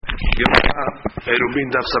Gemara, Eruvin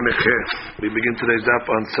daf samechet. We begin today's daf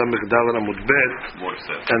on samech dalet amud bet,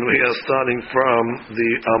 and we are starting from the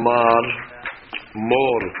Amar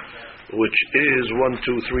Mor, which is 1,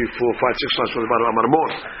 2, 3, 4, 5, 6 lines from the bottom. Amar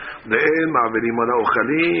Mor. The ma'avirim ala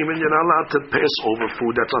ochalim, and you're not allowed to pass over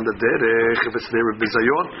food that's on the derech if it's there with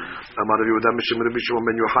bizayon. Amar Yehuda mishim Rabbi Shimon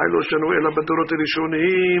ben Yochai lo shanu ela b'dorot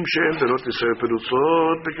rishonim she'en dorot Yisrael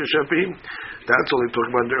perutzot b'keshapim. That's only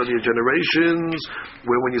talking about the earlier generations,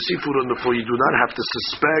 where when you see food on the floor, you do not have to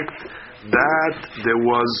suspect that there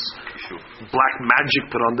was black magic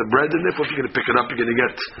put on the bread, and therefore if you're going to pick it up, you're going to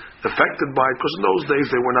get affected by it, because in those days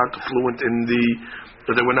they were not fluent in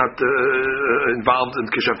they were not involved in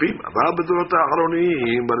keshafim. But in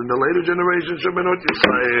the later generations,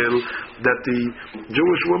 Israel, that the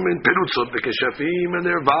Jewish women perutzot the keshafim, and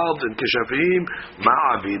they're involved in keshafim,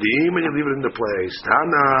 ma'avirim, and you leave it in the place.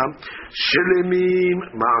 Tana shilimim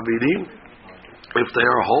ma'avirim. If they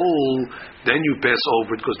are whole, then you pass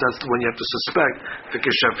over it, because that's the one you have to suspect. The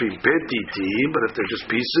keshafim petitim, but if they're just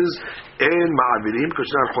pieces, and ma'avirim, because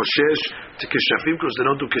they're not choshesh to keshafim, because they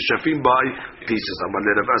don't do keshafim by pieces. Amar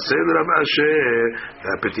le Rav Asher, Rav Asher,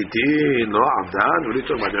 petitim, no avdan. We're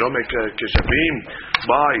talking about they don't make keshafim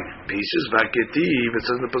by pieces. Vaketiv, it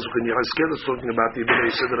says in the pasuk in Yechezkel, it's talking about the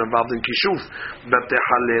Bnei Yisrael that are involved in kishuf. But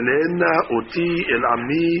tehalelena oti el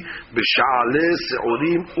ami b'sha'ale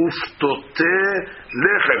se'orim uftoteh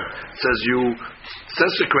lechem. Says you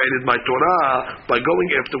desecrated my Torah by going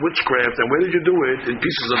after witchcraft. And where did you do it? In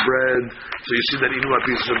pieces of bread. So you see that even by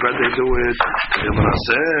pieces of bread they do it. Gemara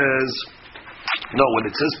says, no, when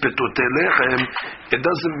it says petoteh lechem, it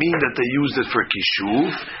doesn't mean that they used it for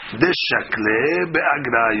kishuf. Deshakle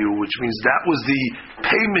be'agrayu, which means that was the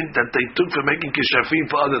payment that they took for making kishafim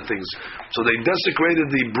for other things. So they desecrated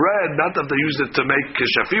the bread, not that they used it to make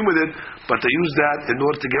kishafim with it, but they used that in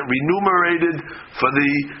order to get remunerated for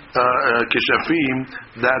the kishafim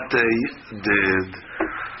that they did.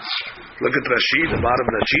 Look at Rashi, the bottom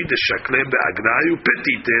of Rashi, the Shakleh be'agrayu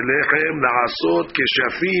petite lechem la'asot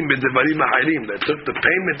keshafim b'devarim ha'aylim. They took the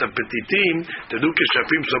payment of petitim to do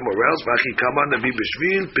keshafim somewhere else. V'achi kama navi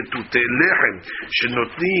b'shvil petute lechem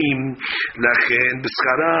shenotnim lachen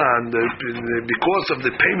b'scharan. Because of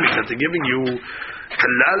the payment that they're giving you,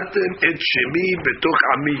 halaltem et shemi betoch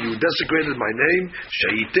ami. You desecrated my name.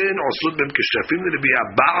 Shayiten osut bem keshafim le'bi'a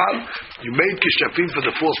ba'al. You made keshafim for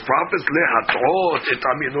the false prophets. Le'hatrot et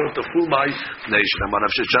ami, in order to fool my nation. Amar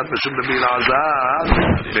Rav Sheshet meshum Rabbi Elazar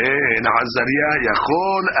ben Azariah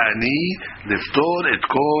yachol ani liftor et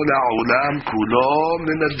kol ha'olam kulo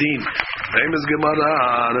min adin. Famous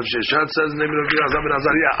Gemara. Rav Sheshet says in the name of Rabbi Elazar ben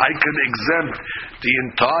Azariah, I can exempt the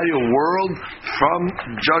entire world from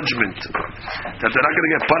judgment. That they're not going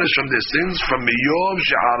to get punished from their sins from miyom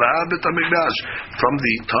she'ara bet hamikdash, from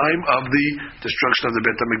the time of the destruction of the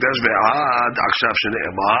bet hamikdash ve'ad akshav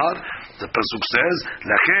shene'emar. The pasuk says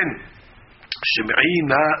lachen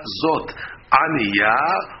shem'ina zot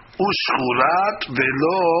aniyah ushchurat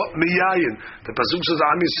velo miyayin. The pasuk says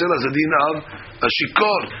Am Yisrael has a din of a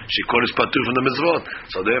shikor. Shikor is patur from the mitzvot.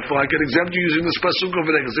 So therefore I can exempt you using this pasuk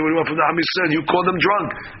over there. Because what do you want from the Am Yisrael? You call them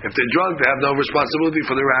drunk. If they're drunk, they have no responsibility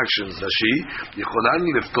for their actions. Rashi, Yecholan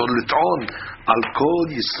liftor lit'on al kol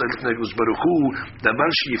Yisrael l'fnei Kadosh Baruch Hu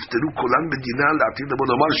davar sheyifteru kolan bedina la'ativ labo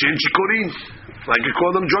lomar she'en shikorin. Like you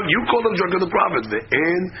call them drunk, you call them drunk of the prophet.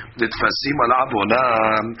 Ve'en nitfasim al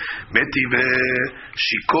avonam metive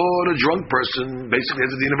shikor, a drunk person basically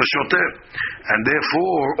has a din of a shoteh, and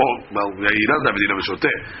therefore, he doesn't have a din of a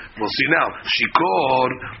shoteh. We'll see now. Shikor,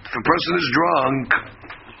 if a person is drunk,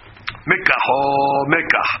 mekaho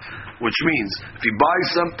mekah, which means if he buys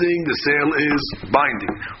something, the sale is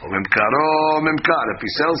binding. Or memkaro memkar, if he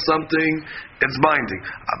sells something, it's binding.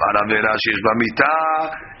 Avar avera sheyesh ba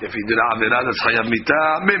mitah, if he did avera that's chayav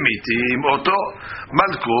mitah, memitim oto,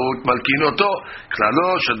 malkut malkin oto,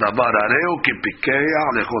 klalo shedavar areu kipikeach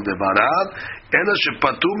lechol devarav, ela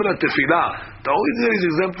shepatur min hatefila. The only thing he's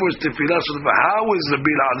exempt for is tefillah. So how is the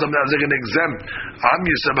Bil Azam going to exempt Am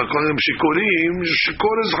Yisrael b'kolim shikorim?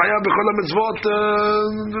 Shikor is chayav b'chol mitzvot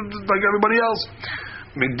like everybody else.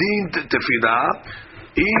 Medin tefillah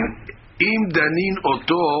im danin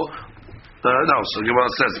oto. No, so Gemara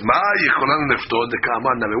says, "Ma yicholan leftor the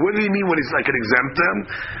kaman." What do you mean when he's not going to exempt them?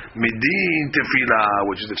 Midin tefillah,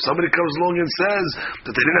 which is if somebody comes along and says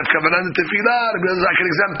that they didn't have kavanah in tefillah, because I can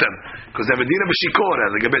exempt them because they have a din of a shikor. And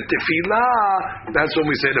like about tefillah, that's when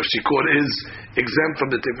we say that shikor is exempt from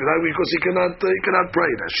the tefillah because he cannot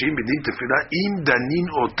pray. Rashim midin tefillah im danin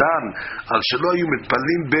otan al shelo yu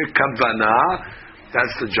mitpalim be kavanah.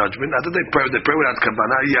 That's the judgment. After they pray without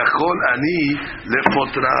kavanah. Yachol ani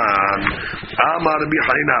lefotran. Amar Rabbi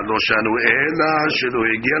Hanina lo shanu ela shelo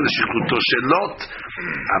egia l'shikruto shelot.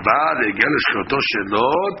 Aval egia l'shikruto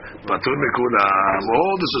shelot. Patur mekulam.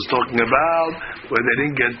 All this is talking about when they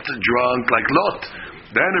didn't get drunk like Lot.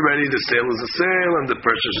 Then already the sale is a sale and the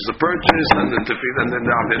purchase is a purchase, and then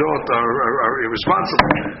the avirot are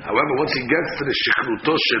irresponsible. However, once he gets to the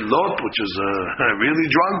shikruto shelot, which is really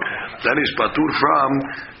drunk, then he's patur from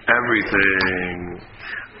everything.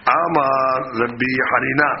 Amar Rabbi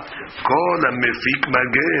Hanina, kol mefik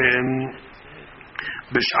magen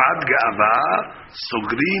b'shat ga'ava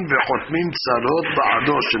sogrim v'chotmim tzarot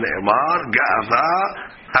ba'ado shene'emar ga'ava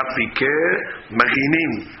afike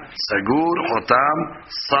maginim. Sagur, Chotam,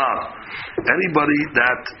 Sar. Anybody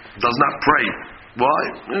that does not pray. Why?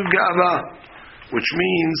 Gava. Which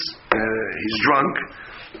means he's drunk,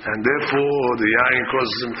 and therefore the yain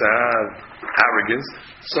causes him to have arrogance,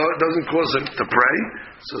 so it doesn't cause him to pray.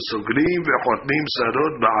 So Sugrim ve'chotmim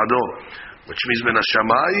sarot ba'ado. Which means min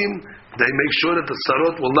hashamayim, they make sure that the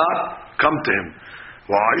sarot will not come to him.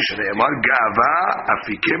 Why? Shne'emar gava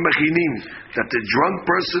afike maginim. That the drunk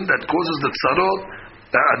person that causes the sarot,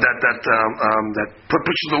 that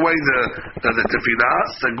pushes away the tefillah,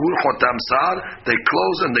 sagur chotam sar, they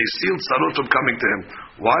close and they seal tzarot from coming to him.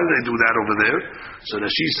 Why do they do that over there? So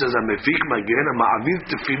Rashi says, "Amefik magen,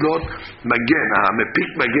 ma'avir tefilot magen."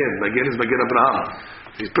 Amefik magen is magen Abraham.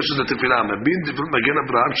 He pushes the tefillah. Magen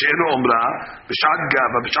Abraham she'eno omra b'shat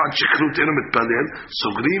gava b'shat shichrut eno mitpalel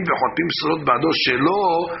sogrim v'chotim tzarot ba'do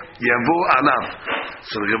shelo yavo alav.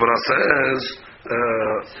 So the Gemara says.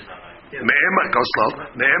 Me'emashma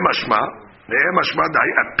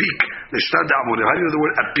da'i apik l'shtad da'amurim. How do you know the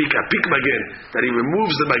word apik? Apik magen. That he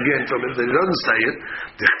removes the magen from it, that he doesn't say it.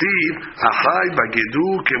 Dichtiv, achai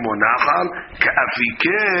bagedu kemonachal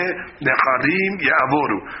ka'afike necharim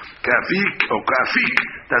ya'avoru. Ka'afik, or ka'afik,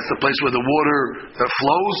 that's the place where the water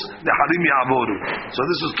flows, necharim ya'avoru. So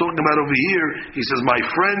this is talking about over here. He says, my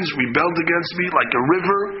friends rebelled against me like a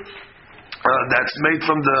river that's made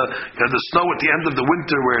from the snow at the end of the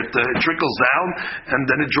winter, where it trickles down and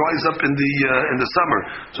then it dries up in the summer.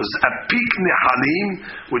 So it's apik nehalim,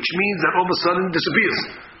 which means that all of a sudden it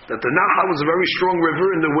disappears. That the Nahal was a very strong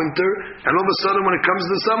river in the winter, and all of a sudden when it comes to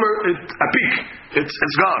the summer,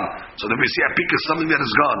 it's gone. So then we see apik is something that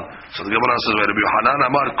is gone. So the Gemara says, Rabbi Hanan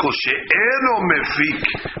Amar kol she'eno mefik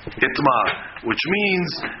itmar, which means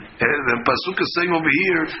the pasuk is saying over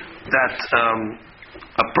here that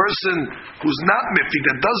a person who's not mefik,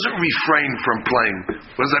 that doesn't refrain from playing.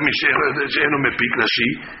 What does that mean? She'eno mefik Rashi.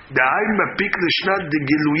 Da'ai mefik l'shnat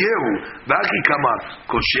degiluyehu. V'aki kamar.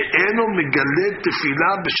 Kol she'eno megale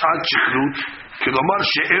tefillah b'shat shichrut. Kilomar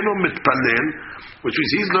she'eno mitpalel. Which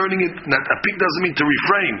means he's learning it, that apik doesn't mean to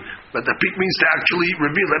refrain, but apik means to actually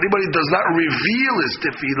reveal. Anybody does not reveal his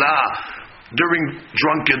tefillah during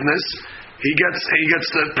drunkenness, he gets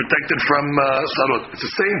protected from sarot. It's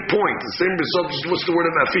the same point, the same result. What's the word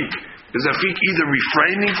of afik? Is afik either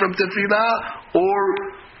refraining from tefillah or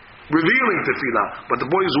revealing tefillah? But the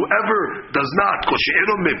point is, whoever does not, who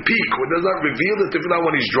does not reveal the tefillah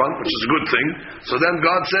when he's drunk, which is a good thing, so then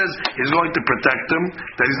God says He's going to protect him,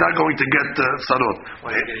 that he's not going to get sarot.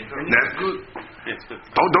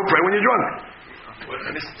 Don't pray when you're drunk.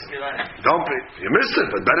 Don't pray. You missed it,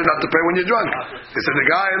 but better not to pray when you're drunk. He said the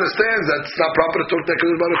guy understands that it's not proper to talk to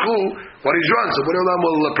HaKadosh Baruch Hu when he's drunk, so Borei Olam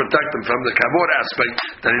will protect him from the kavod aspect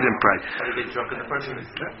that he didn't pray.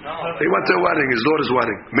 He went to a wedding, his daughter's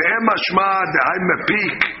wedding. Me'em mashma de'ai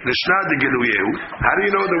mepik l'shna degiluyehu. How do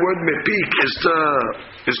you know the word mepik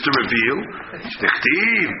is to reveal?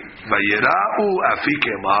 Dichtiv vayira'u afik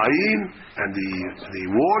emayim. And the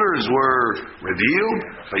waters were revealed,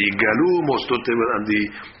 and the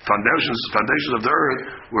foundations of the earth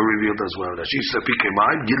were revealed as well. The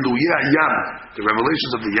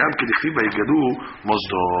revelations of the Yam,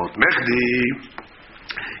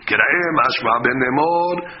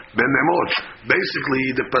 basically,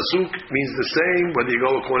 the pasuk means the same whether you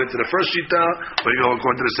go according to the first shita or you go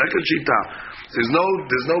according to the second shita. There's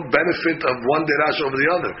no benefit of one derash over the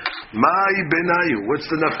other. Mai benayu. What's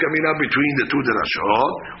the nafkamina between the two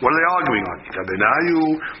derashot? What are they arguing on?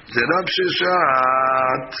 Benayu zerav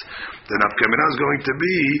sheshat. The nafkamina is going to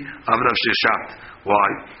be of Rav Sheshat. Why?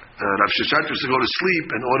 Rav Sheshat used to go to sleep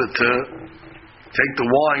in order to take the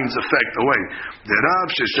wine's effect away. The Rav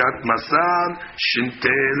Sheshat Masan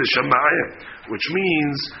Shinte L'Shamayim, which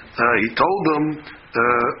means he told them,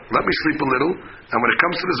 let me sleep a little, and when it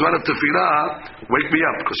comes to the Zman of Tefillah, wake me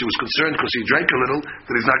up, because he was concerned, because he drank a little,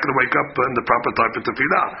 that he's not going to wake up in the proper time for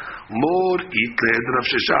Tefillah. Mor Itled Rav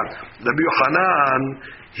Sheshat. Rabbi Yochanan,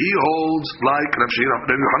 he holds like Rav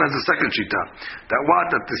Yochanan is the second shita.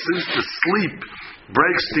 That this is the sleep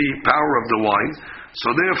breaks the power of the wine.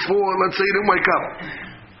 So therefore, let's say he didn't wake up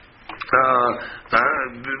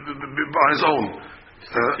on his own.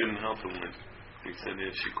 Didn't help him with. He said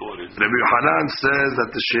if she caught it. Rabbi Yochanan says that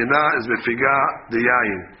the shena is mefiga the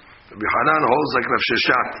yayin. Rabbi Yochanan holds like Rav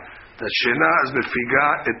Sheshat that shena is mefiga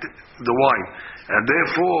the wine, and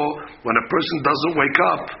therefore when a person doesn't wake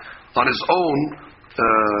up on his own,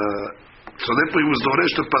 so therefore he was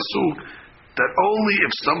doresh the pasuk that only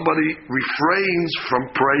if somebody refrains from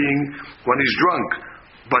praying when he's drunk,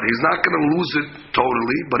 but he's not going to lose it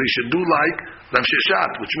totally, but he should do like Rav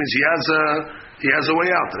Sheshat, which means he has a way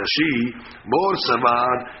out. Rashi, Mor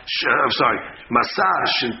Savad, Masar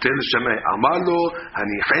Shintel Shemeh, Amalo,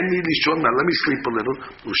 Hanicheni Lishon, let me sleep a little,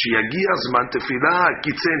 Ushiyagia Zman Tefillah,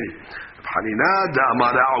 Kitzeni. Hanina da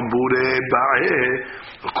Amara Ubure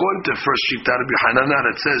Ba'eh. According to first Shita Rabbi Hanana,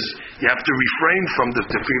 it says you have to refrain from the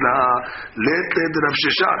tefillah. Let Rav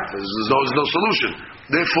Sheshat. There's no solution.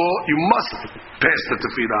 Therefore, you must pass the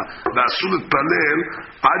tefillah. V'asul palel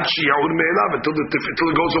ad shi'ur me'elav until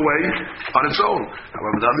it goes away on its own.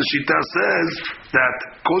 However, the other Shita says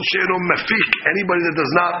that kol she'eno mafik, anybody that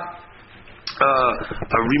does not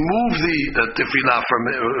remove the tefillah from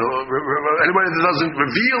anybody that doesn't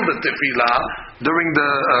reveal the tefillah during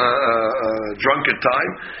the drunken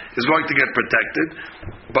time is going to get protected.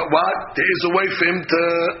 But what? There is a way for him to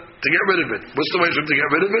get rid of it. What's the way for him to get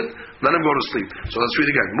rid of it? Let him go to sleep. So let's read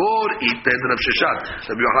again. More eat than Rav Sheshat.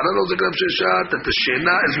 Rabbi Yochanan knows like Rav Sheshat that the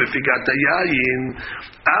shena is mefigat hayayin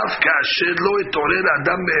af kasher lo itorer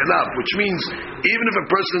adam me'elav, which means even if a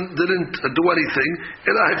person didn't do anything,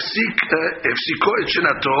 ela hefsiko et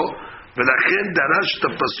shenato. ולכן דרש את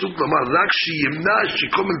הפסוק לומר רק שימנע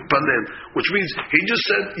שיקום להתפלל, which means he just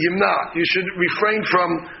said ימנע, you should refrain from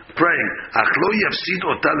praying. אך לא יפסיד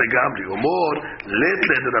אותה לגמרי. אומר let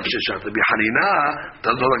רב ששת. רבי חנינא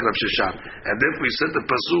does not like רב ששת. And then we said the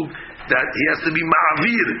pasuk that he has to be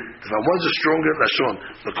ma'avir. If one's a stronger lashon.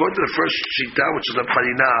 According to the first shita, which is Reb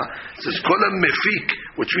Hanina, it says kol mefik,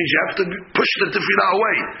 which means you have to push the tefillah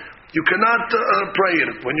away. You cannot pray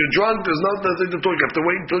it. When you're drunk, there's nothing to talk. You have to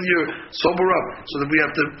wait until you sober up. So that we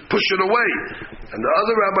have to push it away. And the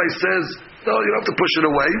other rabbi says, no, you don't have to push it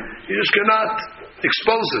away. You just cannot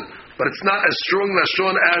expose it. But it's not as strong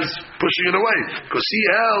lashon as pushing it away. Because he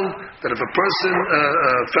held that if a person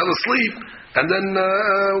fell asleep and then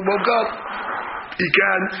woke up, he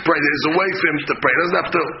can pray. There's a way for him to pray. He doesn't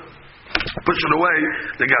have to push it away.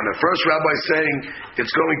 Again, the first rabbi saying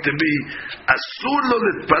it's going to be asur lo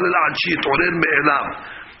litpalel ad she'itorer me'elav,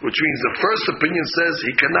 which means the first opinion says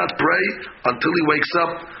he cannot pray until he wakes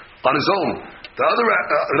up on his own. The other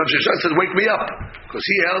Rav Sheshat said, "Wake me up," because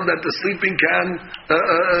he held that the sleeping can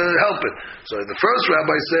help it. So the first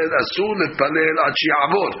rabbi said asur litpalel ad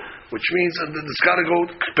she'avod, which means that it's got to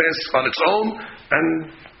go pass on its own,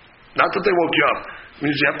 and not that they woke you up.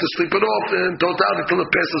 Means you have to sleep it off in total until it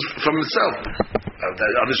passes from itself. The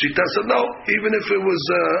other shita said no. Even if it was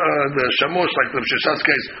the shamosh, like the Sheshat's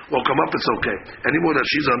case, will come up, it's okay. Any more that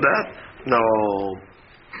she's on that? No.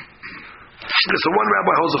 So one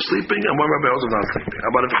rabbi holds of sleeping and one rabbi holds of not sleeping. How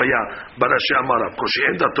about if Chaya? Barashe Amara. Because she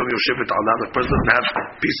ended up to Yoshevet Allah, the person doesn't have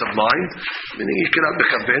peace of mind, meaning he cannot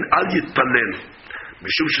mechaven, al yitpalel.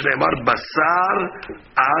 Mishum shneimar basar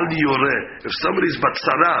al yoreh. If somebody's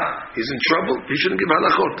batsara, he's in trouble, he shouldn't give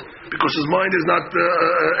halachot because his mind is not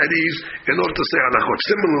at ease in order to say halachot.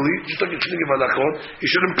 Similarly, just like he shouldn't give halachot, he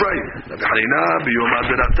shouldn't pray. Rabbi Hanina biyom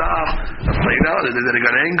aderatah. Rabbi Hanina, they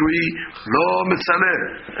got angry. Lo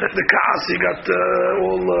mitzaleh. The kaas, he got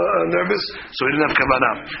all nervous, so he didn't have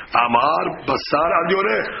kavanah. Amar basar al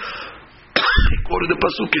yoreh. Quoted the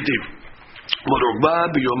pasuk ketiv. On the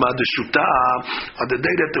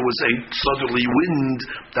day that there was a southerly wind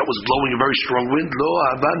that was blowing a very strong wind,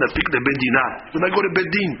 when I go to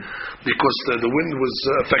Bedin, because the wind was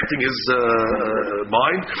affecting his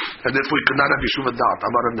mind, and therefore he could not have Yeshuv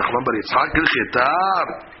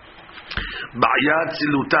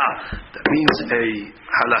That means a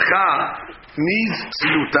halacha needs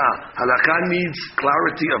siluta. Halakha needs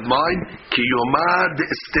clarity of mind. Kiyoma de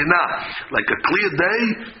estena, like a clear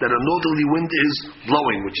day that a northerly wind is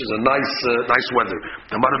blowing, which is a nice weather.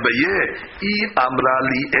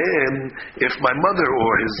 If my mother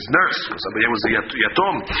or his nurse, because Abaye was the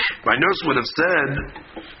yatom, my nurse would have said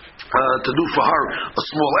to do for her a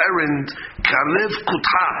small errand, karev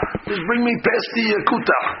kutha, just bring me past the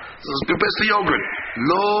kutah, past the yogurt.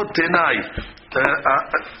 Lo tenai.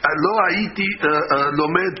 לא הייתי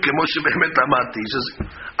לומד כמו שבאמת אמרתי. He says,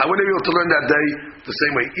 I wouldn't be able to learn that day the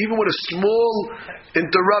same way. Even with a small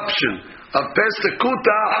interruption of Pesach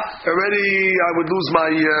already I would lose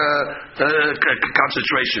my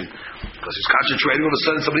concentration. Because he's concentrating, all of a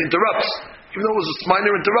sudden somebody interrupts. Even though it was a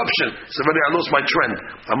minor interruption, so already I lost my trend.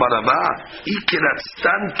 Amar Rava, Ikerat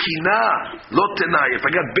kina lo tenai. If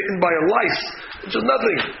I got bitten by a lice, it's just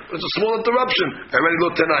nothing. It's a small interruption. Already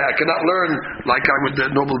lo tenai. I cannot learn like I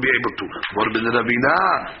would normally be able to. Mor ben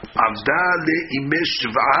Ravina, avda leimeh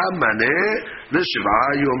shiv'a maneh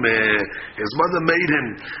leshiv'a yomeh. His mother made him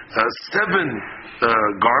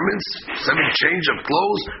 7 garments, 7 change of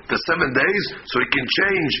clothes for 7 days, so he can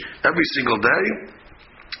change every single day.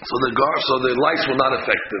 So the lice will not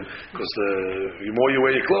affect him, because the more you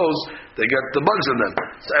wear your clothes, they get the bugs in them.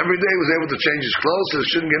 So every day he was able to change his clothes, so he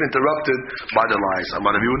shouldn't get interrupted by the lice.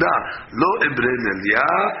 Amar Rav Yehuda, lo ibre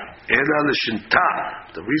leliyah ela l'shinta.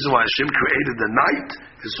 The reason why Hashem created the night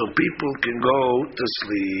is so people can go to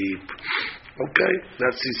sleep. Okay,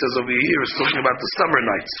 that's he says over here. He's talking about the summer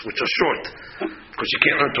nights, which are short, because you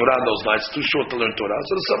can't learn Torah on those nights. It's too short to learn Torah.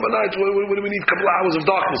 So the summer nights, what do we need a couple of hours of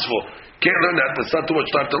darkness for? Can't learn that. That's not too much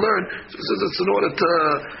time to learn. So he says it's in order to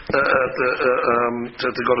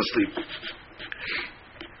go to sleep.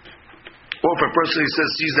 Or if a person he says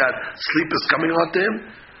sees that sleep is coming on to him,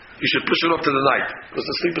 you should push it off to the night, because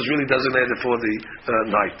the sleep is really designated for the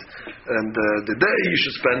night, and the day you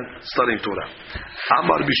should spend studying Torah.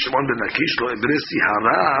 Amar b'Shimon ben Lakish lo ibresi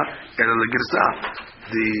hara ela legirsa.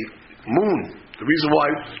 The moon. The reason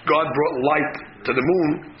why God brought light to the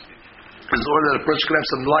moon is in order that a person can have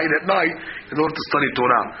some light at night in order to study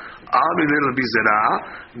Torah. Amar Rabbi Zera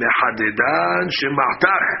mehadedan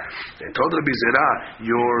shema'tach. They told Rabbi Zera,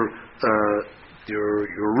 your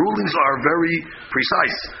rulings are very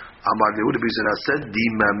precise. Amar Yehuda Rabbi Zera said,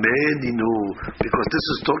 Dimameninu, because this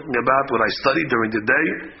is talking about what I studied during the day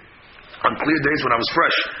on clear days when I was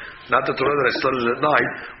fresh, not the Torah that I studied at night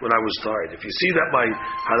when I was tired. If you see that my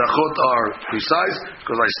halachot are precise,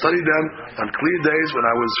 because I studied them on clear days when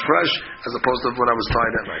I was fresh, as opposed to when I was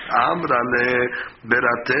tired at night. Amrale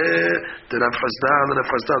berateh de Rav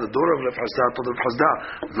Chazda, the daughter of Rav Chazda told Rav Chazda,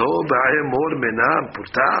 Lo ba'eh mor menam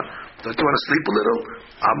purta. Don't you want to sleep a little?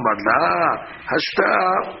 Amarla hashta,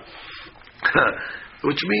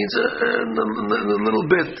 which means a little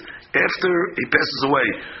bit after he passes away.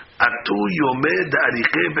 Atu yomed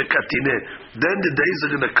ariche bekatine. Then the days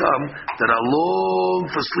are going to come that are long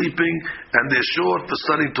for sleeping and they're short for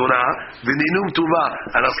studying Torah. V'ninum tuva,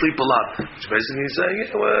 and I'll sleep a lot. Which basically he's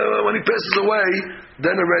saying, when he passes away,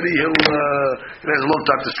 then already he has a long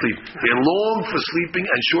time to sleep. They're long for sleeping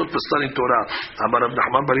and short for studying Torah. Amar Rav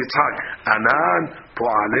Nachman bar Yitzchak, Anan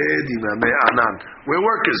po'aleh dimamei anan. We're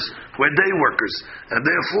workers. We're day workers, and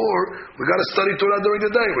therefore we got to study Torah during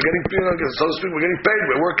the day. We're getting, so to speak, we're getting paid.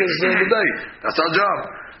 We're workers during the day. That's our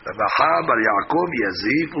job. He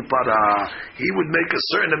would make a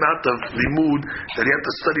certain amount of limud, that he had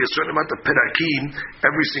to study a certain amount of perakim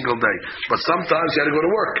every single day. But sometimes he had to go to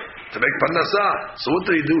work to make parnasah. So what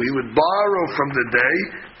did he do? He would borrow from the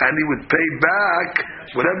day, and he would pay back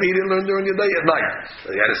whatever he didn't learn during the day at night. So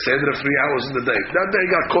he had a seder of 3 hours in the day. That day he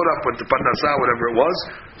got caught up with the parnasah, whatever it was.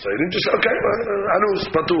 So he didn't just say, okay, anus,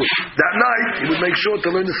 patur. That night he would make sure to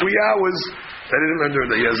learn the 3 hours that he didn't learn during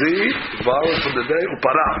the day. Yazid borrowed from the day,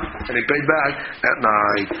 upara, and he paid back at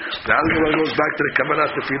night. Now it goes back to the kavanah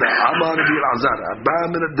tefillah. Amar Rabbi Elazar, Abba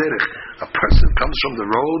min ad-derech. A person comes from the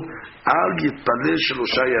road, al yitpaleh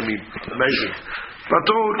shelosha yamim. Amazing.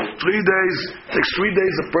 Patur, 3 days. Takes 3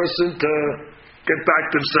 days a person to get back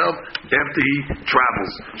to himself after he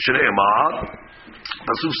travels. Shnei Amar.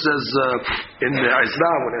 Pasuk says in the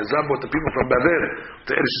Ezra, when Ezra brought the people from Babel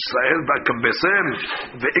to Eretz Yisrael, Ba'kabesem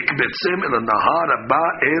ve'ikbetzem el nahar haba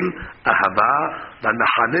el ahava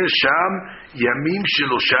v'nachaneh sham yamim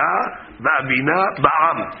shelosha va'abina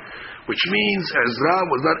ba'am, which means Ezra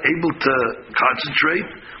was not able to concentrate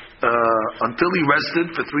until he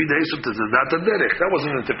rested for 3 days from the Zedat HaDerech. That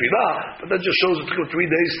wasn't in Tefillah, but that just shows it took him 3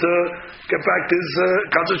 days to get back to his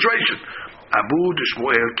concentration. Abu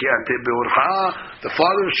Shmuel Kiate Beorha, the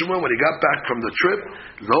father of Shmuel, when he got back from the trip,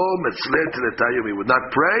 Lo Metzlet Letayim, he would not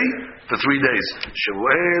pray for 3 days.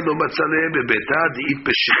 Shmuel Lo Metzaleh Bebeta Di'it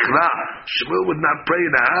Beshichra. Shmuel would not pray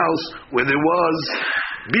in a house where there was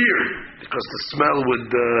beer, because the smell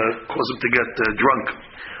would cause him to get drunk.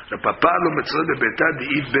 The Papa Lo Metzaleh Bebeta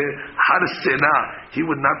Di'it Beharsena. He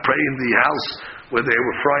would not pray in the house where they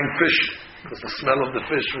were frying fish, because the smell of the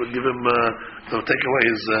fish would give him, take away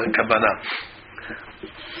his kavanah.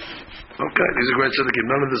 Okay, these are great tzaddikim.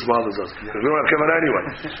 None of this bothers us. We don't have kavanah anyway.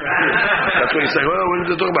 That's what you're saying. Well, what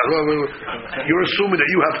are you talking about? You're assuming that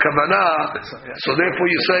you have kavanah, so therefore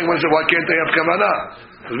you're saying, why can't they have kavanah?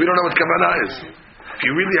 Because we don't know what kavanah is. If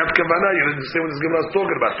you really have kavanah, you understand what this Gemara is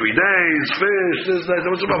talking about. 3 days, fish, this, that.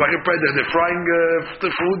 What's about? I can pray there. They're frying the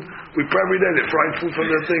food. We pray every day. They're frying food from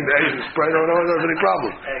the thing. They pray. No, there's any problem.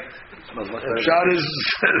 Shad is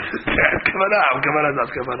kavanah. Kavanah, not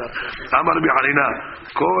kavanah. Amar b'Hanina.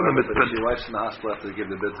 Kol If your wife's in the hospital after they give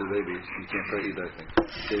the birth to the baby, you can't pray either. I think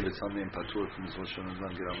David told me in Patur from his Rosh Hashanah.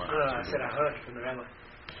 I said I heard from the rabbi.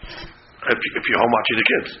 If you're home watching the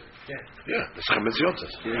kids. Yeah, it's chametz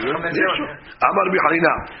yotzes. Amar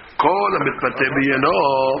b'Hanina. Kol mitpateh b'yeno.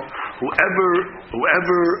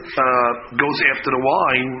 Whoever goes after the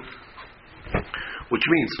wine, which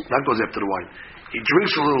means not goes after the wine. He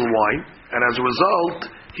drinks a little wine, and as a result,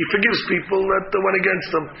 he forgives people that went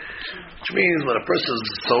against him. Which means when a person is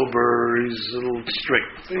sober, he's a little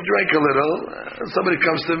strict. He drank a little, and somebody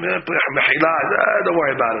comes to him, don't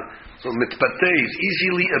worry about it. So mitpateh is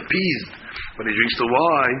easily appeased. When he drinks the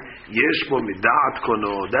wine, yesh bo mida'at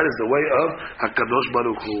kono. That is the way of HaKadosh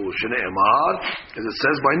Baruch Hu. Shne'emar, as it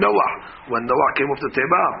says by Noah, when Noah came off the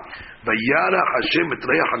Teba. Vayara Hashem et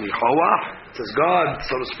reach hanichoah. It says God,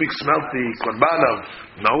 so to speak, smelt the korban of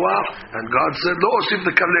Noah, and God said, Lo osif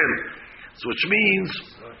the kalel. So which means,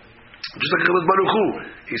 just like HaKadosh Baruch Hu,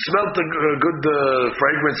 he smelt the good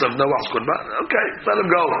fragrance of Noah's korban. Okay, let him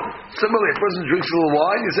go. Similarly, a person drinks a little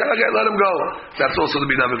wine, you say, okay, let him go. That's also the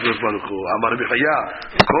midah of HaKadosh Baruch Hu. Amar b'chaya,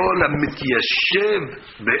 kol hamityashev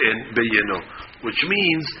beyeno. Which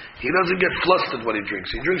means he doesn't get flustered when he drinks.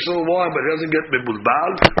 He drinks a little wine, but he doesn't get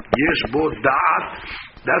mebulbal. Yesh bo da'at.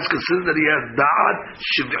 That's considered that he has da'at.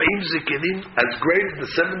 Shiv'im zikenim, as great as the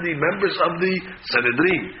 70 members of the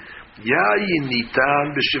Sanhedrin. Yayin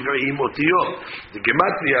nitan b'shiv'im otiyot. The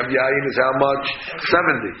gematria of yayin is how much?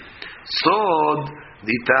 70. Sod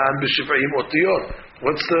nitan b'shiv'im otiyot.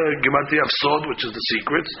 What's the gematria of sod, which is the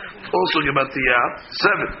secrets? Also gematria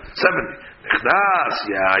 70. Nechnas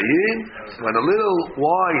yayin. When a little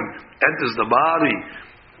wine enters the body,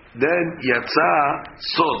 then yatsa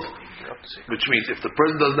sod. Which means if the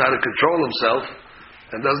person doesn't know how to control himself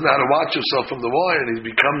and doesn't know how to watch himself from the wine, and he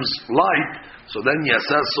becomes light, so then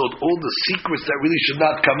yatsa sod. All the secrets that really should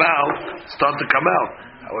not come out start to come out.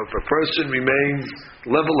 However, if a person remains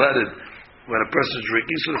level-headed when a person is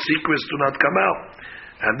drinking, so the secrets do not come out,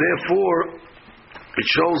 and therefore it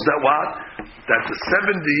shows that what? That the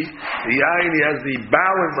 70, the yain, he has the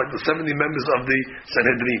balance like the 70 members of the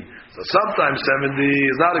Sanhedrin. So sometimes 70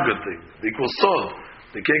 is not a good thing. It equals sod.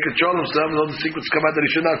 They can't control themselves, and all the secrets come out that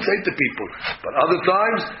he should not say to people. But other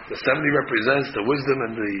times, the 70 represents the wisdom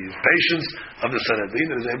and the patience of the Sanhedrin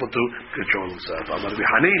that is able to control himself. Amar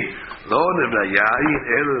b'Hanin, lo nevra yain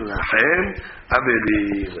elu lachem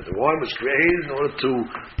avedim. The wine was created in order to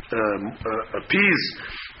appease,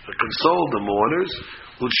 console the mourners,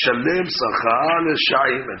 u'shalem sachar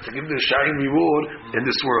le'shayim, and to give the shayim reward in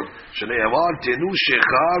this world. Shne'emar tenu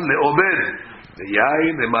shechar le'obed. The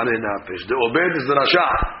yain, the mare nafesh. The obed is the rasha,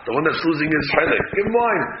 the one that's losing his chilek. Give him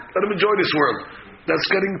wine, let him enjoy this world. That's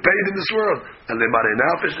getting paid in this world. And the mare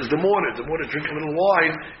nafesh is the mourner. The mourner drink a little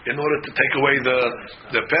wine in order to take away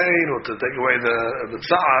the pain or to take away the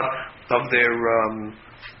tzar of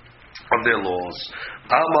their loss.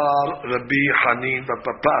 Amar Rabbi Hanin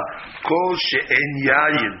Bapapa, Kol she'en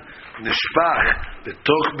yayin nishpach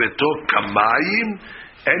betok kamayim.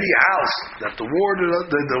 Any house that the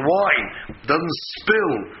wine doesn't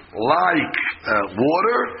spill like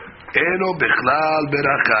water, eno bechlal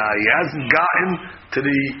beracha. He hasn't gotten to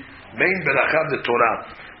the main beracha of the Torah.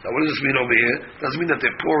 Now, what does this mean over here? It doesn't mean that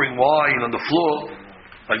they're pouring wine on the floor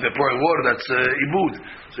like they're pouring water. That's ibud.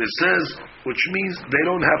 So it says, which means they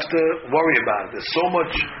don't have to worry about it. There's so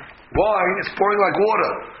much wine, it's pouring like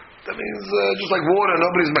water. That means just like water,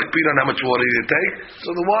 nobody's makpid on how much water you take.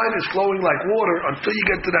 So the wine is flowing like water. Until you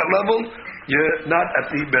get to that level, you're not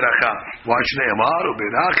at the beracha. Why shne'emar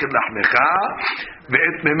uberach et lachmecha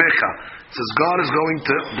ve'et memecha. It says God is going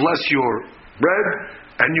to bless your bread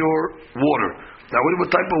and your water. Now,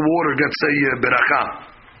 what type of water gets a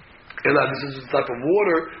beracha? This is the type of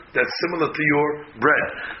water that's similar to your bread.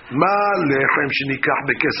 Ma lechem shenikach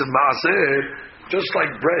bekesef ma'aseh. Just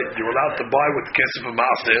like bread, you're allowed to buy with kesef and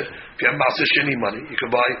maaser. If you have maaser sheni money, you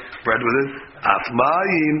can buy bread with it.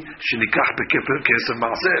 Afmayim shenikach bekesef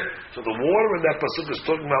maaser. So the water in that pasuk is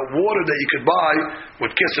talking about water that you could buy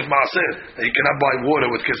with kesef maaser. And you cannot buy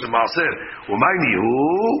water with kesef maaser. Umayni hu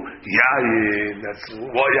yayin. That's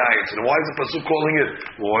why yayin. So why is the pasuk calling it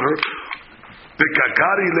water?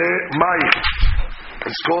 Bekakari le mayim.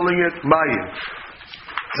 It's calling it mayim.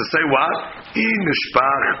 To say what? In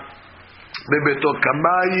mishpach bebeto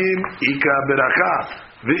kamayim ika beracha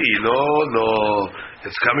ve'ilo lo.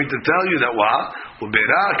 It's coming to tell you that what?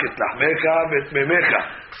 Uberach et lahmecha et memecha.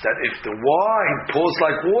 That if the wine pours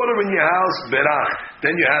like water in your house, berach,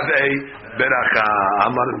 then you have a beracha.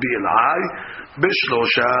 Amar bi'elai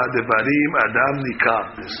b'shlosha devarim adam nikam.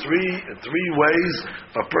 There's three ways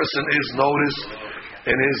a person is noticed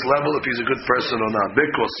in his level if he's a good person or not.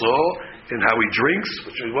 Bekoso, in how he drinks,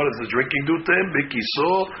 which is what does the drinking do to him?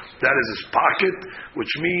 Bekiso, that is his pocket, which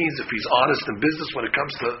means if he's honest in business when it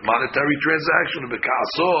comes to monetary transaction.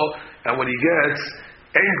 Bekaso, and when he gets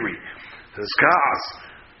angry, his kaas.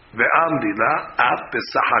 Ve'amdila at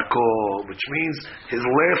besachako, which means his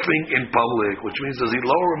laughing in public, which means does he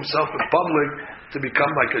lower himself in public to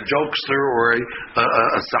become like a jokester or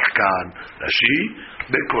a sahkan. Rashi,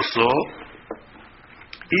 bekoso.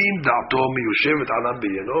 If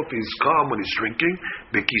he's calm when he's drinking,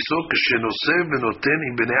 does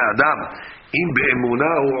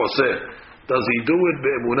he do it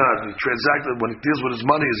be'emunah? He transacted when he deals with his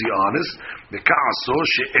money. Is he honest?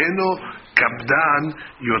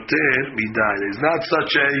 He's not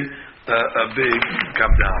such a big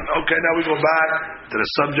kabdan. Okay, now we go back to the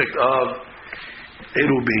subject of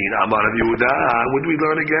Eruvin. Amar Rav Yehuda. What do we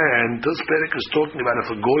learn again? This Perek is talking about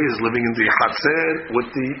if a goy is living in the Hatzer with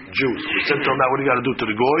the Jews. We said till now, what do you got to do to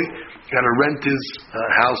the goy? You got to rent his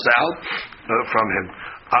house out from him.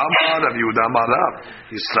 Amar Rav Yehuda. Amar Rav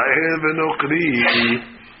Yisrael v'nokri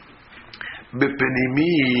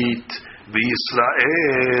b'penimit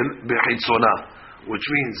v'Yisrael b'chitzona. Which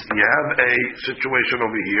means you have a situation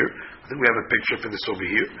over here. I think we have a picture for this over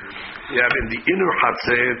here. You have in the inner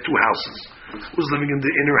Hatzer 2 houses. Who's living in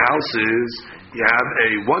the inner houses? You have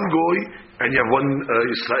one goy and you have one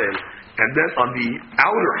Yisrael, and then on the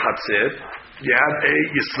outer Hatzer you have a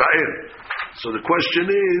Yisrael. So the question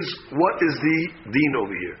is, what is the deen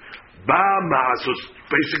over here? So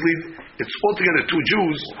basically, it's altogether 2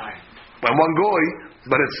 Jews by 1 goy,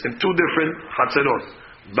 but it's in 2 different Hatzerot.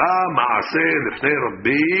 Ba ma'aseh lifnei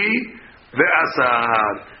Rabbi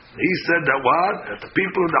ve'asar. He said that what? That the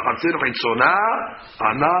people in the Hatzir Chitzonah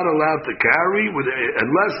are not allowed to carry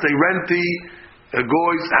unless they rent the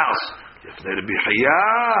goy's house. So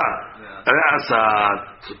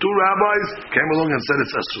 2 rabbis came along and said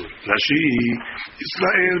it's asur. Rashi,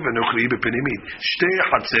 Israel v'nochri b'penimit. Shtei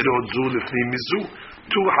Hatzerot zu lifnim mizu.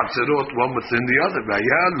 2 Hatzerot, one within the other.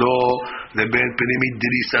 V'aya lo leben penimit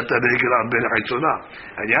dirisat regel al ben Chitzonah.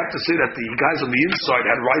 And you have to say that the guys on the inside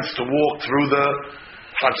had rights to walk through the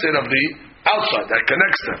Hatzer of the outside that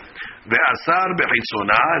connects them. Ve'asar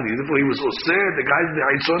bechitzona, and he was osir the guys in the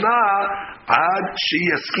chitzona ad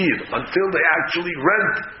sheyaskir, until they actually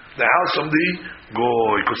rent the house from the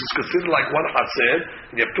goy, because it's considered like one Hatzer,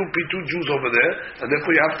 and you have two Jews over there, and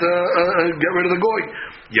therefore you have to get rid of the goy.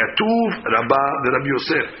 Yatuv Rabba the Rabbi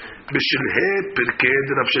Yosef b'shilhei pirkei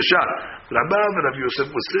the Rav Sheshat. Rabba the Rabbi Yosef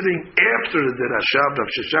was sitting after the Derasha Rav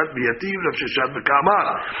Sheshat b'yativ Rav Sheshat b'kamar,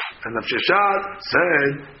 and Rav Sheshat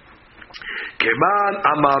said, Keman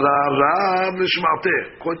amara Rav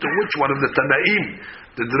l'shmateh. According to which one of the Tanaim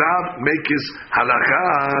did Rav make his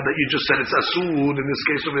halakha that you just said it's asud in this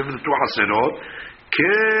case of even the 2 haserot?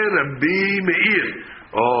 Ke Rabbi Meir.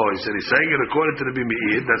 Oh, he said he's saying it according to Rabbi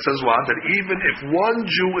Meir that says what? That even if one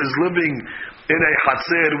Jew is living in a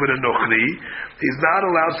Hatzer with a Nochri, he's not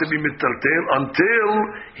allowed to be mitaltel until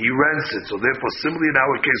he rents it. So therefore, similarly in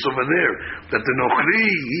our case over there, that the Nochri,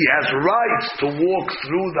 he has rights to walk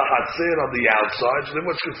through the Hatzer on the outside. So then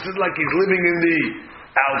what's considered like he's living in the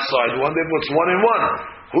outside one, then what's 1 and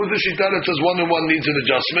 1? Who's the shita that says 1 and 1 needs an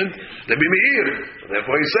adjustment? Rabbi Meir. So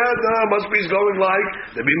therefore he said, must be he's going like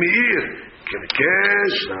Rabbi Meir.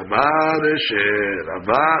 Kirkesh, Rabba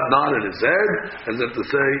nodded his head as if to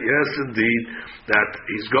say, yes, indeed, that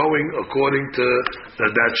he's going according to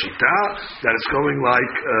that shita, that it's going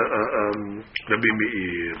like Rabbi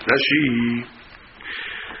Meir. Rashi.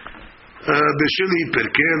 בשלי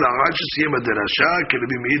פרקי לעד שסיים הדרשה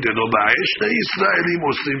כרבי מאיר דנו בעש שני ישראלים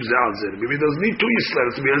עושים זה על זה. רבי מאיר doesn't need 2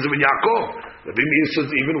 Yisraelis to be Eliezer ben Yaakov. Rabbi Meir says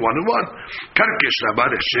even 1 and 1. Karkesh Rabba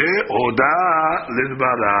Reshe Oda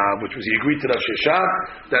Lidbara, which was he agreed to Rav Sheshat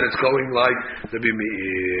that it's going like Rabbi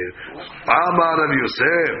Meir. Amar Rav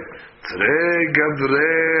Yosef Tzrei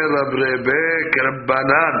Gavre Rab Rebek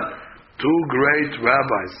Rabbanan, 2 great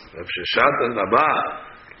rabbis, Rav Sheshat and Rabba,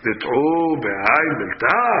 Dit'u Be'ay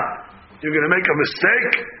Miltah. You're going to make a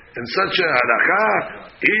mistake in such a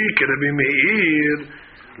halakha. Ik Rabbi Meir,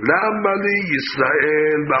 lama li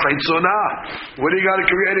Yisrael b'chitzonah. What do you got to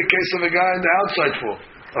create a case of a guy on the outside for?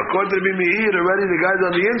 According to Rabbi Meir, already the guys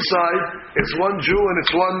on the inside, it's one Jew and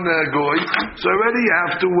it's one goy. So already you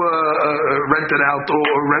have to rent it out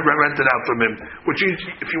or rent it out from him. Which is,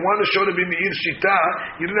 if you want to show Rabbi Meir shita,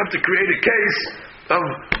 you didn't have to create a case of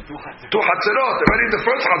two hatzerot. Already the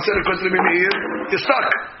first hatzer, according to Rabbi Meir, you're stuck.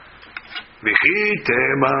 So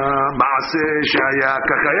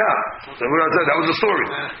that was the story.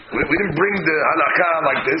 We didn't bring the halakha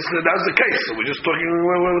like this. That was the case. So we're just talking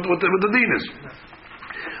what the deen is.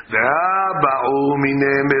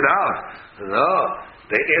 No,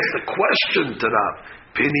 they asked a question to Rav.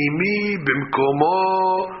 Pinimi bimkomo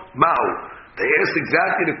ma'u. They asked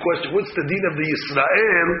exactly the question. What's the deen of the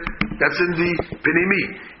Yisrael that's in the Pinimi?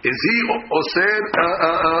 Is he osir?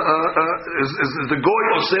 Is the goy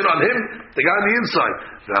osir on him? The guy on the inside.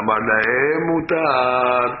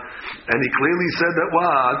 And he clearly said that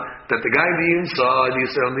what? That the guy on the inside, he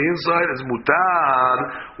said on the inside is mutar,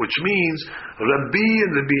 which means Rabbi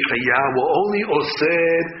and Rabbi Chaya will only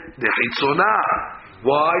osir the chitzonah.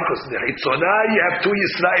 Why? Because in the chitzonah you have two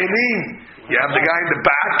Yisraelim. You have the guy in the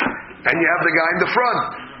back and you have the guy in the front.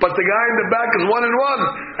 But the guy in the back is one and one.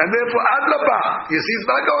 And therefore, adrabah. You see, it's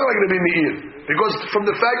not going like Rabbi Meir. Because from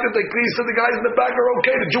the fact that they clearly said the guys in the back are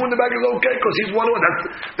okay, the Jew in the back is okay, because he's one and one.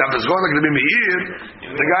 That was going like Rabbi Meir.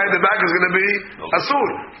 The guy in the back is going to be asur.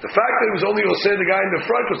 The fact that he was only saying the guy in the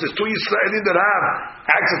front, because there's two Yisraelim that have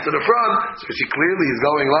access to the front, so she clearly is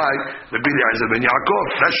going like Rabbi Eliezer ben Yaakov.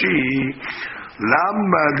 Rashi.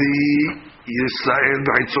 למה לי ישראל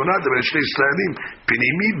בחיצונת בין שני ישראלים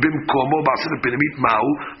פנימי במקומו בעשר פנימית מהו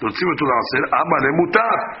רוצים אותו לעשר אמה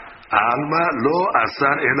למותר alma lo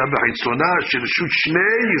asar ela b'chitzona shirshut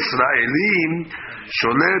shnei Yisraelim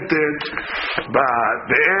sholetet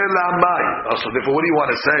be'ela mai. So therefore, what do you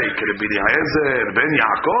want to say? Can it be Eliezer ben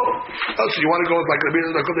Yaakov? So you want to go with like Rabbi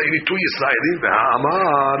Yaakov? That you need two Yisraelim.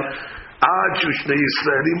 Ve'amar ad shnei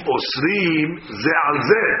Yisraelim osrim ze al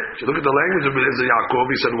ze. If you look at the language of Eliezer Yaakov,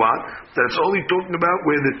 he said what? That it's only talking about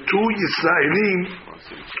where the two Yisraelim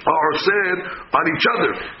are said on each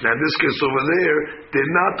other. Now in this case over there,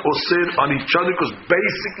 they're not osir on each other because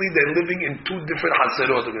basically they're living in two different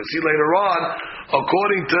haserot. We're going to see later on,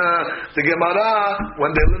 according to the Gemara,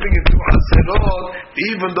 when they're living in two haserot,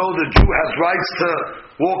 even though the Jew has rights to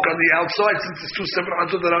walk on the outside, since it's two separate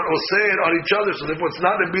haserot that are osir on each other, so therefore it's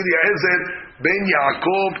not a Rabbi Eliezer ben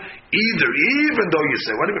Yaakov either. Even though you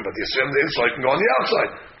say, what do you mean? But the Yisrael on the inside can go on the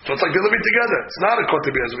outside. So it's like they're living together. It's not a Rabbi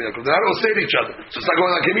Eliezer ben Yaakov. They're not osir each other. So it's not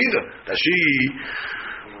going like him either. Rashi.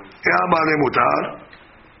 Amar lemutar,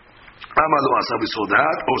 amar lo asa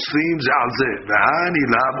b'sodat, osrim ze al ze, v'hani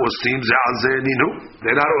lab osrim ze al ze ninu.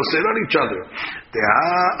 They're not osir on each other.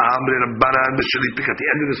 Deha amre rabbanan b'shelipik. At the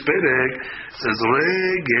end of this perek, says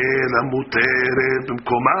regel amuteret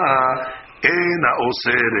b'mkoma ena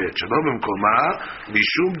oseret shelo b'mkoma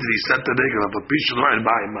mishum d'risat regel apapi shelo el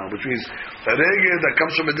ba'ima, which means a regel that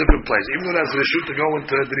comes from a different place, even though that's reshut to go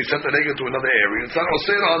into d'risat regel to another area, it's not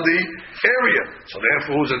oseret on the area. So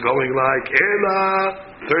therefore, who's it going like? Ela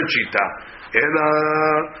third shita, ela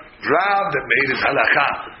Rav that made his halakha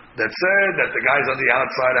that said that the guys on the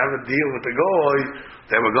outside have a deal with the goy.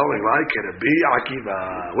 They were going like it. Rabbi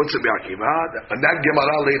Akiva. What's Rabbi Akiva? And that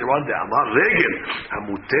Gemara later on, the Amar Regel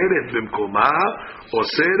Hamuteret b'mkoma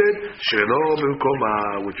Oseret Shelo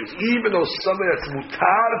b'mkoma, which is even though somebody that's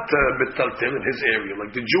mutar to betaltel in his area,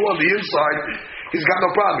 like the Jew on the inside, he's got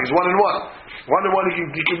no problem. He's one and one. One and one,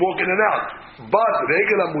 he can walk in and out. But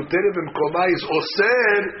Regel Hamuteret b'mkoma is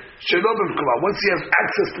Oseret Shelo b'mkoma. Once he has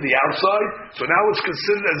access to the outside, so now it's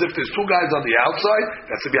considered as if there's two guys on the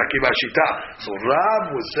outside. That's Rabbi Akiva Shita. So Rav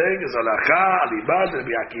was saying is halakha alibad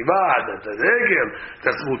Rabbi Akiva that the regel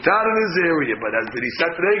that's mutar in his area, but as the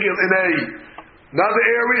risat regel in another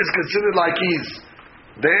area is considered like he's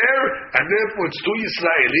there, and therefore it's two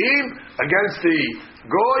Yisraelim against the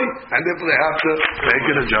goy, and therefore they have to make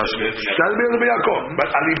an adjustment. That'll be Rabbi Yaakov, but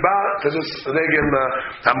alibad to this regel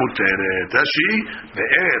hamuteret. Rashi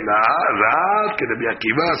ve'ela Rav ke Rabbi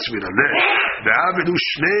Akiva sviraleh ve'avidu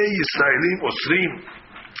shnei Yisraelim osrim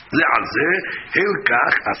זה על זה,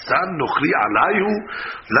 הלקח אסר נוכרי עליו,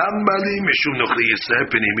 למה לי משום נוכרי ישראל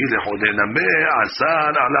פנימי לחודי נמה,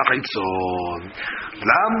 אסר על החיצון.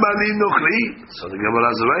 למה לי נוכרי? So the Gemara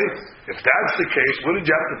says, right? If that's the case, wouldn't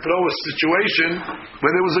you have to throw a situation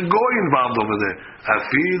where there was a goy involved over there?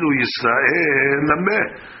 Afilu Yisrael name.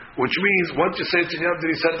 Which means, once you say it's in Yad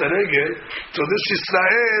Risat HaRegel, so this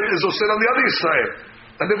Yisrael is also on the other Yisrael.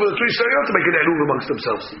 And therefore the two Yisrael have to make an eruv amongst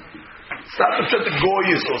themselves. It's not that the goy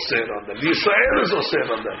is osir on them. The Yisrael is osir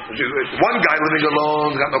on them. One guy living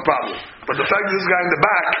alone got no problem. But the fact that this guy in the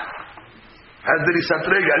back has the risat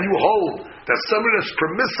regel, and you hold that somebody that's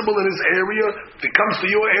permissible in his area, if he comes to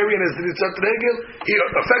your area and has the nitzat regel, he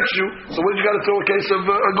affects you. So when you got to throw a case of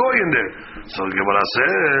a goy in there? So the Gemara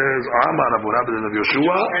says, Amar Abu Rabbi of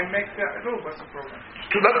Yoshua. And make that rule. What's the problem?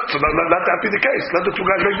 So let that be the case. Let the two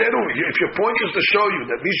guys make the eruv. If your point is to show you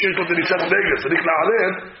that Misha is the nitzat regel, tzarich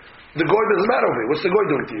la'arev, the goy doesn't matter over here. What's the goy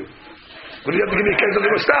doing to you? But you have to give me a case of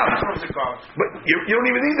the stop. But you don't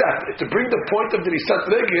even need that. To bring the point of the Nisat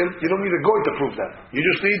Regel, you don't need a goy to prove that. You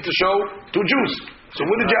just need to show two Jews. So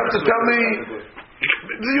what did you have to tell me?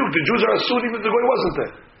 The Jews are assumed even if the goy wasn't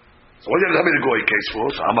there. So what did you have to tell me the goy case for?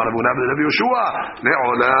 So Amar Abu Nabbi Rabbi Yoshua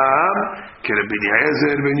Le'olam Rabbi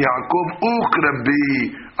Eliezer ben Yaakov Uk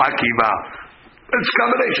Rabbi Akiva. It's a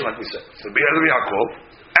combination, like we said. So Rabbi Eliezer ben Yaakov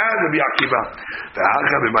and Rabbi Akiva.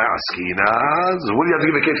 So what do you have to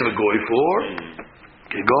give a case of a goy for?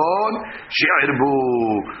 Kegon she'irbu.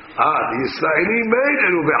 The Israeli made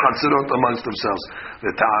eruvei chatzirot amongst themselves.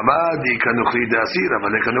 The ta'amadi kanuchri de'asir,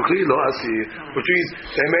 but kanuchri lo asir. Which means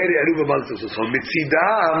they made eruv amongst themselves. So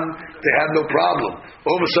mitzidam, they had no problem.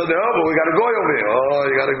 All of a sudden, but we got a goy over here.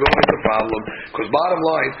 You got to go with the problem. Because bottom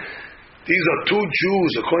line, these are two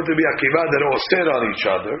Jews, according to Rabbi Akiva, that are osir on each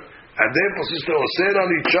other. And therefore, since they're osir on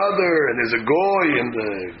each other, and there's a goy in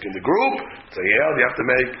the group, so you have to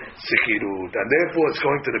make sichirut. And therefore, it's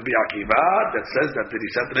going to the Rabbi Akiva that says that the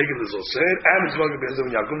Nisat Regel is osir, and it's going to be Ezra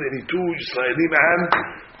ben Yaakov. Any two Yisraelim and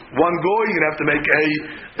one goy, you're going to have to make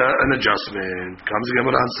an adjustment. Comes the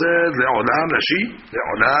Gemara and says, Le'olam Rashi,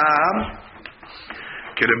 Le'olam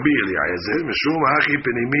כרבי אליעזר, משום הכי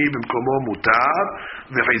פנימי במקומו מותר,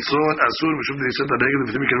 וחיצון אסור משום דריסת הרגל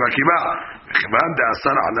ופנימי כרבי עקיבא. וכיוון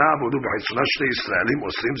דאסר עליו, הודו בחיצונה שני ישראלים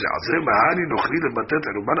אוסרים זה על זה, מהני נוכלי לבטאת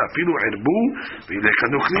ערובן אפילו ערבו, ולך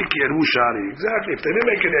הנוכלי כי ערבו שערי. Exactly. If they didn't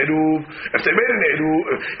make an eruv, if they made an eruv,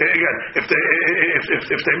 again, if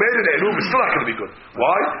they made an eruv, it's still not going to be good.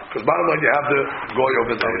 Why? Because bottom line, you have the goy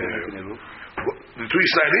over there. The two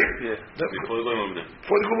Israeli? Yeah. Before the goy moved in.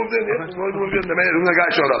 Before the goy moved in, yeah. Before the goy moved in, the guy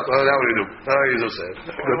showed up. Now what do you do? He's so sad.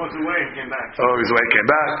 He was away and came back. He's away and came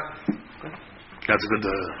back. That's a good...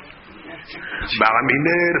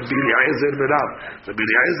 Ba'amine Rabbi Eliezer b'Rav. Rabbi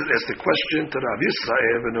Eliezer asked the question to Rav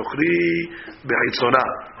Yisrael v'nochri b'hitzona.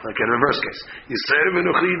 Like in a reverse case. Yisrael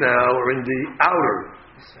v'nochri now are in the outer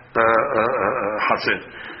chatzin.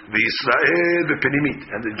 The Yisrael v'penimit.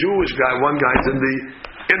 And the Jewish guy, one guy's in the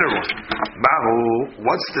inner one. Mahu,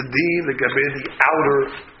 what's the deen that can be the outer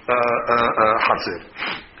chatzir?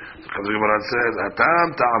 Because the Gemara says, Hatam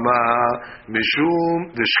ta'ama mishum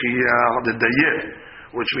d'shchiyah d'dayer.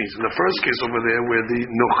 Which means, in the first case over there, where the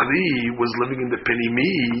nochri was living in the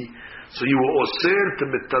penimi, so you were osir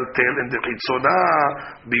to metaltel in the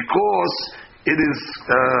chitzonah, because it is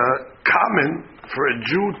common for a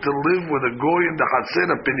Jew to live with a goy in the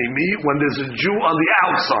chatzir and penimi when there's a Jew on the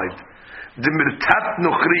outside. The mirtat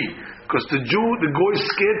nochri, because the goy is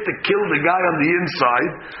scared to kill the guy on the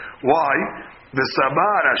inside. Why? The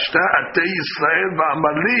sabar ashta ate Yisrael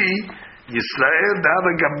va'amali Yisrael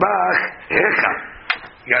da'ava gabach hecha.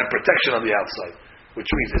 You got protection on the outside, which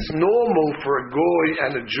means it's normal for a goy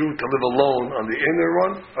and a Jew to live alone on the inner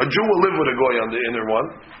one. A Jew will live with a goy on the inner one,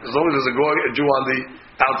 as long as there's a Jew on the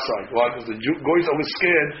outside. Why? Because the goy is always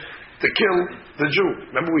scared to kill the Jew.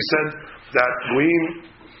 Remember we said that goyim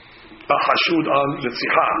hashud on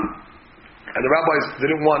Yitzchak, and the rabbis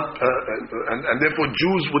didn't want, and therefore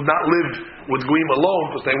Jews would not live with goyim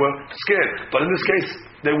alone because they were scared. But in this case,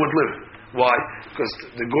 they would live. Why? Because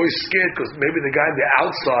the goy is scared because maybe the guy on the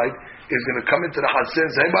outside is going to come into the chatzir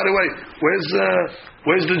and say, hey, by the way,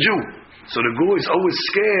 where's the Jew? So the goy is always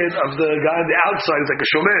scared of the guy on the outside. It's like a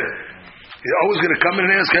shomer. He's always going to come in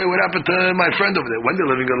and ask, hey, what happened to my friend over there? When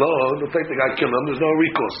they're living alone, they'll take the guy, kill him. There's no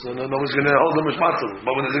recourse. No one's going to hold them responsible.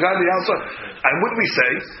 But when there's a guy on the outside, and what we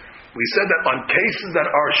say? We said that on cases that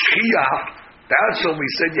are shchiyah, that's when we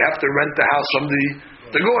said you have to rent the house from the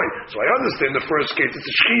goy. So I understand the first case, it's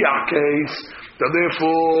a shchiyah case, so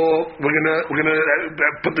therefore we're gonna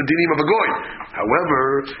put the dinim of a goy.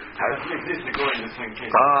 However,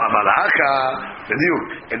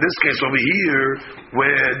 in this case over here,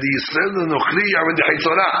 where the Yisrael and Nochri are in the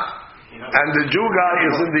Chitzonah, and the Jew guy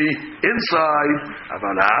is in the inside,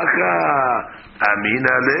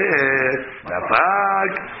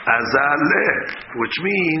 which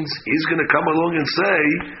means he's going to come along and say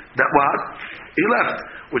that what? He left.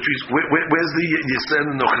 Which means, where's the Yisrael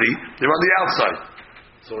and Nochri? They're on the outside.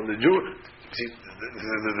 So when the Jew, see,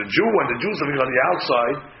 the Jew, when the Jew's living on the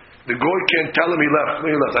outside, the goy can't tell him he left.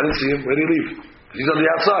 Where he left? I didn't see him. Where did he leave? He's on the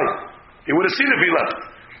outside. He would have seen if he left.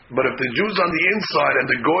 But if the Jew's on the inside and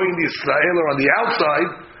the goy and the Israel are on the outside,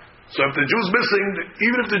 So if the Jew's missing,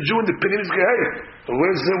 even if the Jew in the opinion is hey,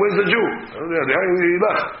 where's the Jew? He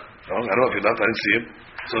left. I don't know if he left. I didn't see him.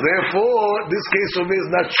 So therefore, this case over here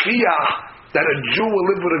is not shchiach that a Jew will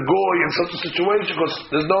live with a goy in such a situation because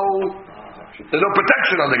there's no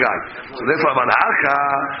protection on the guy. So therefore,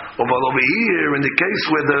 over here, in the case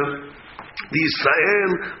where the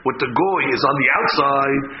Israel with the goy is on the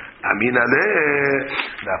outside, Amin aleh,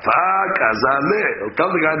 nafak azaleh. He'll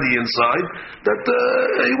tell the guy on the inside that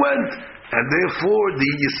he went, and therefore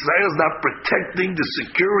the Israel is not protecting the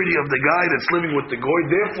security of the guy that's living with the goy.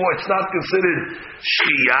 Therefore, it's not considered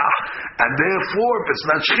shchiach, and therefore, if it's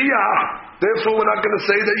not shchiach, therefore we're not going to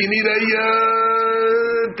say that you need a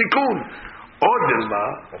tikkun. Or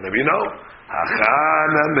dilma, maybe no.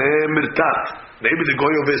 Maybe the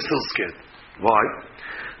goy over is still scared. Why?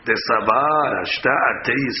 The sabar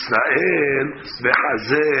ashtaate Israel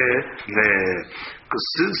behazeh, because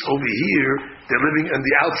since over here they're living on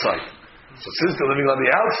the outside. So since they're living on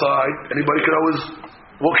the outside, anybody can always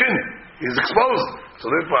walk in. He's exposed. So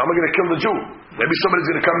therefore, I'm going to kill the Jew. Maybe somebody's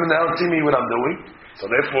going to come in now and see me what I'm doing. So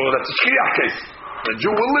therefore, that's a shchiach case. The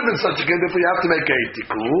Jew will live in such a case. Therefore, you have to make a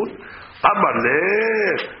tikkun. Amar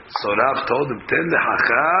leh. So Rav told him, ten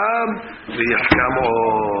lehacham v'yachkam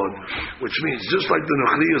od. Which means, just like the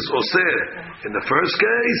Nochri is osir in the first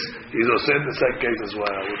case, he's osir in the second case as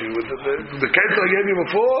well. The case I gave you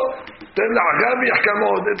before, ten lehacham v'yachkam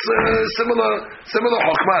od. It's a similar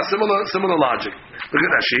chokmah, similar logic. Look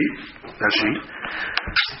at Rashi.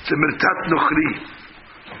 The mirtat Nochri.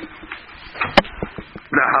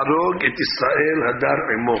 Laharog et Israel hadar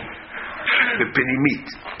imo. Bepenimit.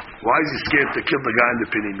 Why is he scared to kill the guy in the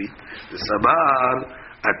Penimit? The Sabar,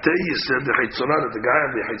 Atei said the Chaitzonah, that the guy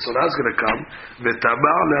in the Chaitzonah is going to come,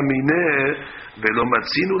 V'tabar lamineh, ve'lo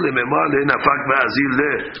matzinu lememah le'nafak v'azil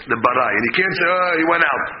le'barai. And he can't say, he went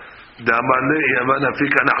out. Da'amar le'yavan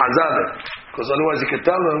afik anahazaleh. Because otherwise he could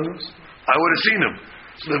tell him, I would have seen him.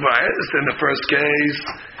 So therefore, I understand the first case,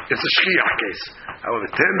 it's a shchiach case. However,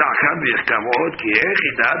 ten da'acham v'yachkamot, ki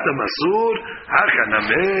echidat ha'masur,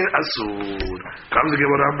 ha'chanameh asur. Comes the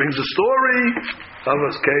Gemara, brings a story of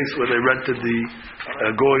a case where they rented the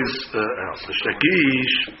goy's house. The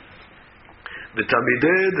Shtakish, the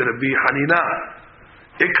Tamideh, the Rabbi Hanina,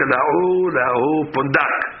 ikala'u la'u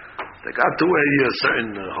pundak. They got to a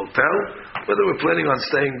certain hotel where they were planning on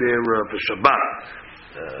staying there for Shabbat.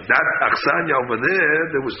 That Aksanya over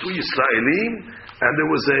there was two Yisraelim, and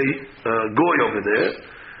there was a goy over there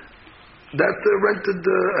that rented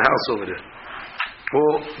the house over there.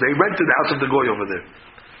 Well, they rented the house of the goy over there.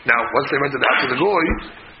 Now, once they rented the house of the goy,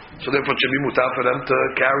 so therefore it should be mutar for them to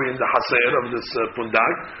carry in the haser of this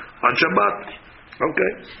pundak on Shabbat.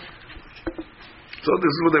 Okay. So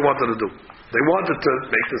this is what they wanted to do. They wanted to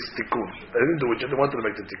make this tikkun. They didn't do it yet. They wanted to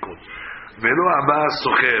make the tikkun. Velo haba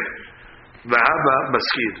socher, v'haba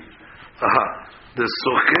maskir. The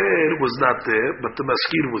socher was not there, but the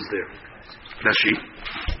maskir was there. Rashi.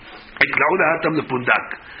 Itlau lahatam lepundak.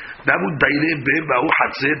 Damu daire be ba'u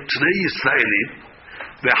hatzer tnei Yisraelim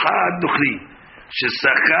v'had nochri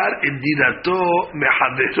shesachar et dirato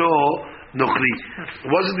mechaveto nochri.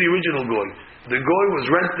 It wasn't the original goy. The goy was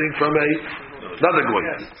renting from another goy.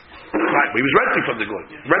 Right, he was renting from the goy.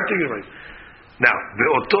 Renting it right. Now,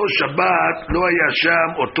 ve'oto Shabbat lo haya sham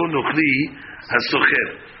oto nochri hasocher.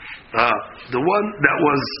 The one that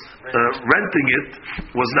was renting it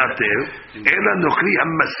was not there. Ela nochri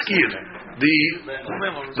hamaskir. The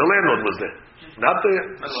landlord was there. Not the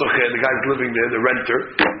socher, the guy living there, the renter,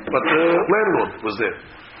 but the landlord was there.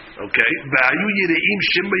 Okay?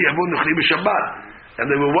 And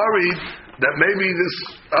they were worried that maybe this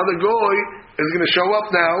other goy is going to show up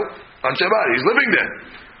now on Shabbat. He's living there.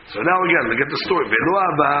 So now again, look at the story. The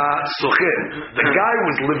guy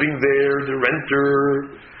was living there, the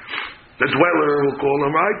renter, the dweller, we'll call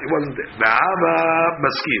him, right? He wasn't there.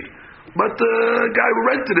 But the guy who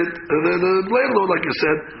rented it, the landlord, like you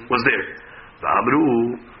said, was there.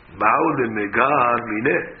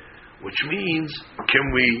 Which means, can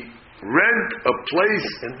we rent a place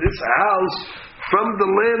in this house from the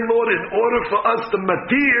landlord in order for us to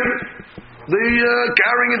matir the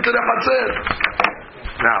carrying into the chaser?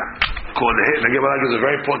 Now, the Gemara gives a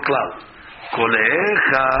very important cloud.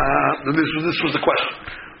 This was the question.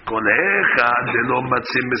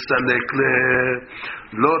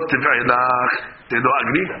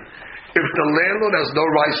 If the landlord has no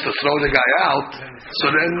rights to throw the guy out,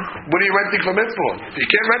 so then what are you renting from him for? If you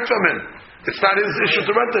can't rent from him, it's not his issue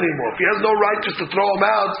to rent anymore. If he has no right just to throw him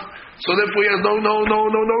out, so therefore he has no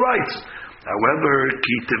rights. However,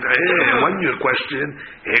 when you question,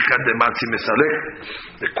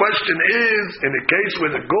 the question is in a case where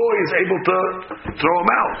the goy is able to throw him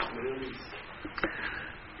out.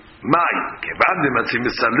 Do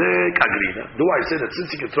I say that since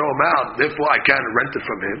he can throw him out, therefore I can't rent it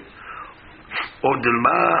from him? Or do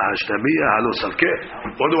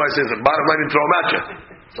I say the bottom line, he throw him at you?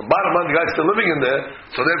 So bottom line, the guy's still living in there,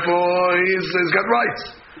 so therefore he's got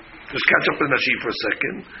rights. Just catch up in Rashi for a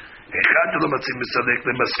second. It's not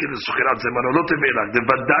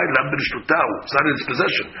in his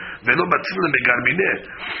possession.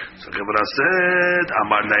 So Gemara said,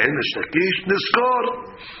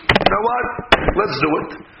 you know what? Let's do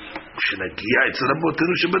it.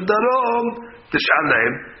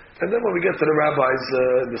 And then when we get to the rabbis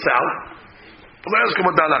in the south, we'll ask them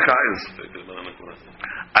what the halakha is.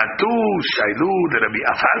 Atu shailu de Rabbi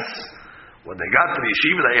Afas. When they got to the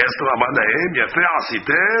yeshiva, they asked them, Amar lahem, yafeh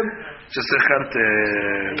asitem,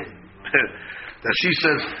 shesechartem. Now she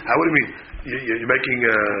says, what do you mean? You're making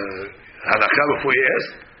halakha before you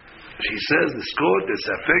ask? She says, Niskot, the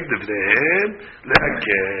safek, devrehem,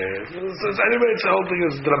 le'akeh. Anyway, it's the whole thing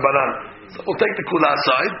is drabanan. So we'll take the kula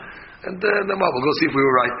aside, and then we'll go see if we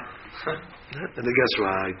were right. And they guess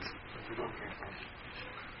right.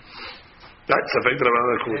 Right, safek,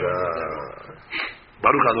 drabanan, kula.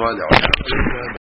 Baruch Adonai.